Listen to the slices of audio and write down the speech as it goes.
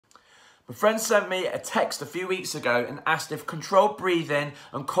My friend sent me a text a few weeks ago and asked if controlled breathing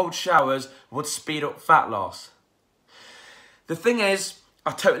and cold showers would speed up fat loss. The thing is,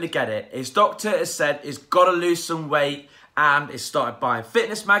 I totally get it. His doctor has said he's got to lose some weight and he's started buying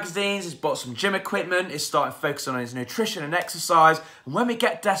fitness magazines, he's bought some gym equipment, he's started focusing on his nutrition and exercise. And when we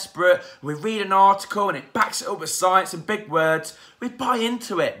get desperate, we read an article and it backs it up with science and big words, we buy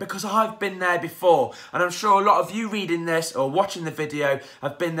into it because I've been there before. And I'm sure a lot of you reading this or watching the video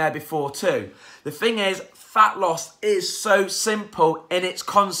have been there before too. The thing is, fat loss is so simple in its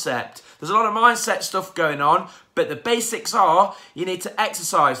concept. There's a lot of mindset stuff going on, but the basics are you need to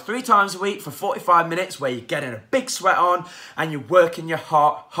exercise 3 times a week for 45 minutes where you're getting a big sweat on and you're working your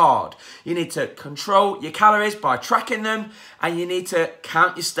heart hard. You need to control your calories by tracking them and you need to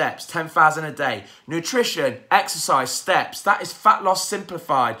count your steps, 10,000 a day. Nutrition, exercise, steps, that is fat loss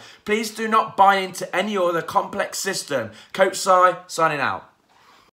simplified. Please do not buy into any other complex system. Coach Si, signing out.